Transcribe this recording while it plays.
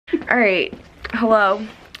All right, hello.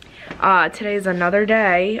 Today is another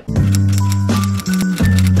day.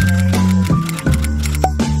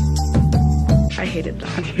 I hated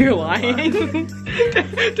that. You're lying.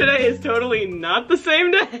 Today is totally not the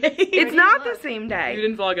same day. It's not the same day. You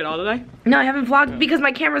didn't vlog at all today? No, I haven't vlogged because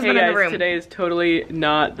my camera's been in the room. Today is totally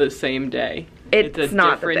not the same day. It's a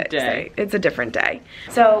different day. It's a different day.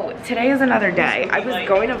 So today is another day. I was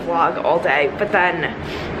going to vlog all day, but then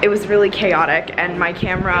it was really chaotic and my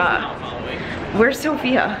camera, where's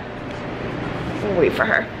Sophia? We'll wait for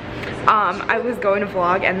her. I was going to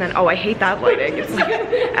vlog and then, oh, I hate that lighting. It's like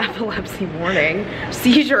epilepsy warning,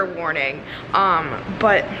 seizure warning.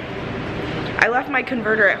 But I left my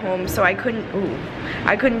converter at home, so I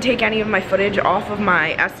couldn't take any of my footage off of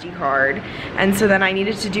my SD card. And so then I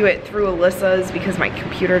needed to do it through Alyssa's because my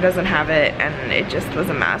computer doesn't have it and it just was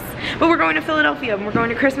a mess. But we're going to Philadelphia and we're going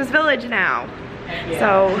to Christmas Village now.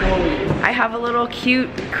 So I have a little cute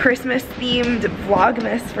Christmas themed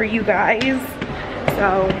vlogmas for you guys.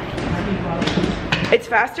 So it's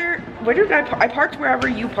faster. Where did I parked wherever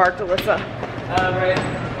you parked, Alyssa. Right.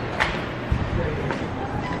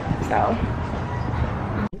 So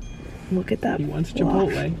look at that. He wants flock.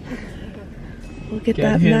 Chipotle. Look at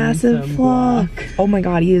that massive flock. Oh my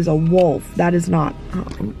god, he is a wolf. That is not.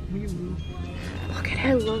 Look at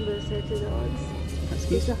him. I love those types of dogs.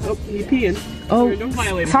 Oh, you peeing. Oh, don't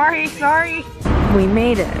violate him. sorry. We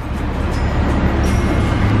made it.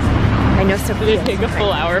 I know Sophia. Did it take a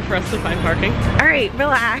full hour for us to find parking? All right,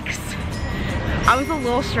 relax. I was a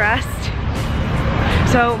little stressed.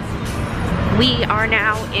 So we are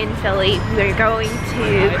now in Philly. We're going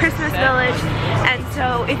to Christmas Village. And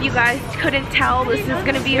so if you guys couldn't tell, this is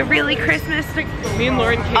gonna be a really Christmas. Me and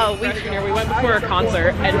Lauren came freshman year. We went before a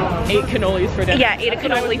concert and ate cannolis for dinner. Yeah, ate a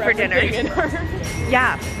cannoli for dinner.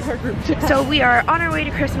 Yeah. So we are on our way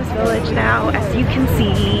to Christmas Village now, as you can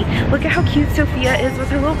see. Look at how cute Sophia is with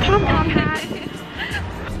her little pom-pom hat.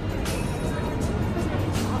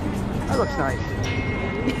 That looks nice.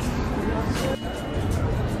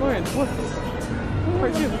 Lauren, what?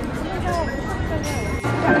 Part two.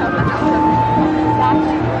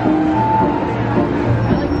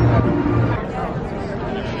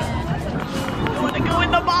 I want to go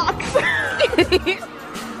in the box.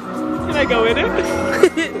 Can I go in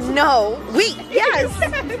it? No. Wait, yes.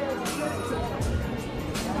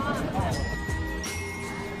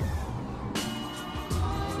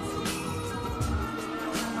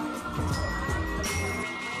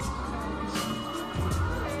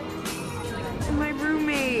 My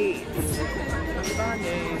roommates.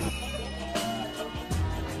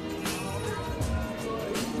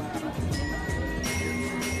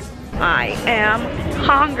 I am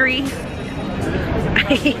hungry.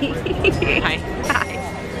 Hi.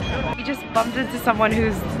 Hi. We just bumped into someone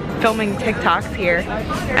who's filming TikToks here,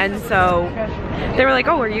 and so they were like,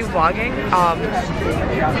 "Oh, are you vlogging?"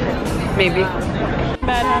 Maybe.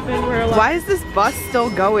 Bad happened. We're alive. Why is this bus still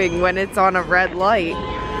going when it's on a red light?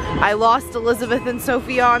 I lost Elizabeth and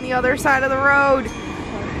Sophia on the other side of the road.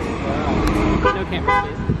 No camera,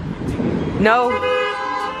 please. No.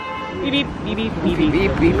 Beep beep beep beep beep beep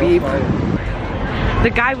Beep, beep, beep. The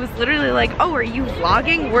guy was literally like, "Oh, are you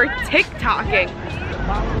vlogging? We're TikToking."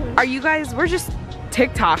 Are you guys? We're just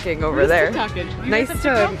TikToking over there. Nice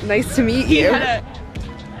to meet you. Look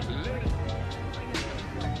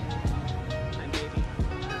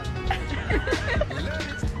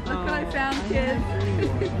what I found, kids.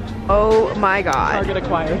 Oh my god. Target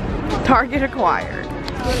acquired. Target acquired.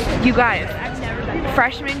 You guys,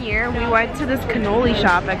 freshman year, we went to this cannoli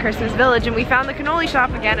shop at Christmas Village and we found the cannoli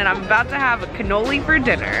shop again and I'm about to have a cannoli for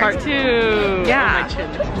dinner. Part two. Yeah. Oh, my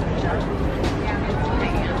chin.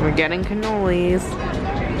 We're getting cannolis.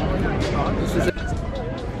 This is it.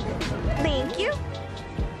 Thank you.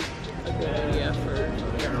 Yeah, for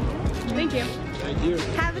caramel. Thank you. Thank you.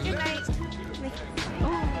 Have a good night.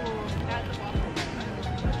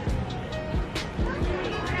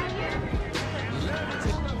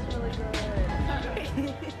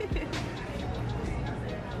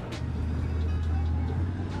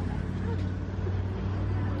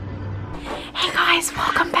 Hey guys,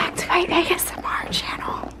 welcome back to my ASMR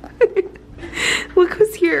channel. Look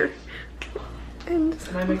who's here. And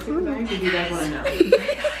Can I make some things? Do you guys want to know?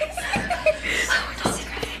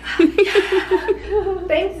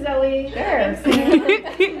 Thanks, Zoe. Sure.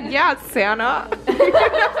 yeah, Santa.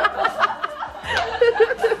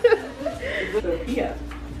 Sophia.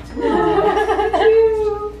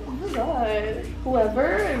 Oh my god.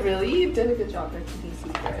 Whoever really did a good job with the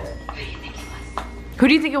secret. Who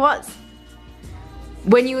do you think it was?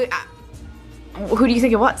 When you, who do you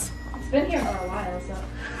think it was? It's been here for a while, so.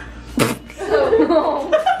 So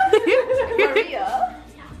long.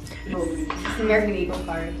 American Eagle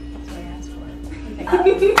card. That's what I asked for.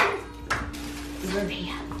 Okay.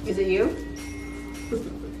 Is it you?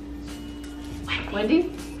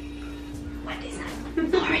 Wendy? Wendy's not.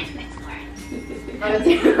 Lauren. It's Lauren. I didn't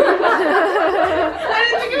think it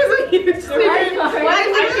was like you. I don't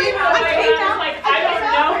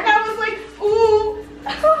know. I was like, ooh.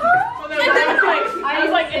 I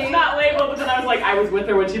was like, it's not labeled, but then I was like, I was with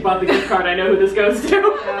her when she bought the gift card. I know who this goes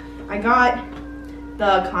to. I got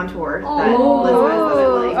the contour that Liz has that I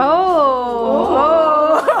like.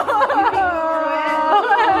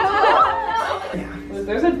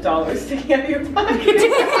 There's $1 sticking out of your pocket.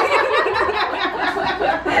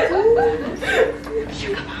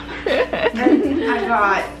 Sugar mama. And I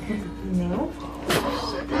got nail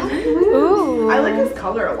polish. Ooh. I like this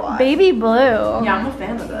color a lot. Baby blue. Yeah, I'm a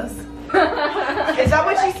fan of this. Is that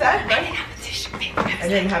what she said? I didn't have a tissue paper. I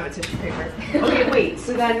didn't have a tissue paper. Okay, wait.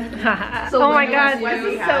 So then. Oh my god, this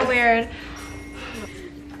is so weird.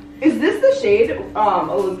 Is this the shade?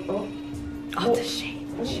 Oh, the shade.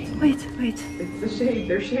 Wait. It's the shade.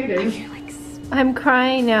 They're shading. I'm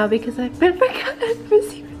crying now because I've been forgotten for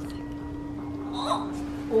secret.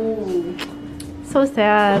 Ooh. So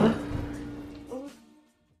sad.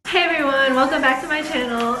 Hey everyone, welcome back to my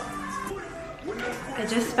channel. I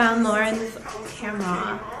just found Lauren's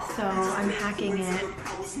camera, so I'm hacking it.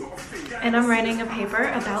 And I'm writing a paper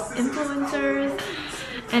about influencers.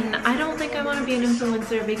 And I don't think I want to be an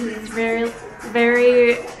influencer because it's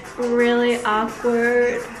really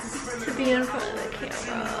awkward to be in front of the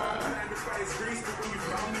camera.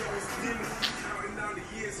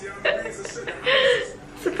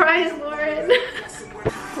 Surprise, Lauren.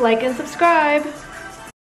 Like and subscribe.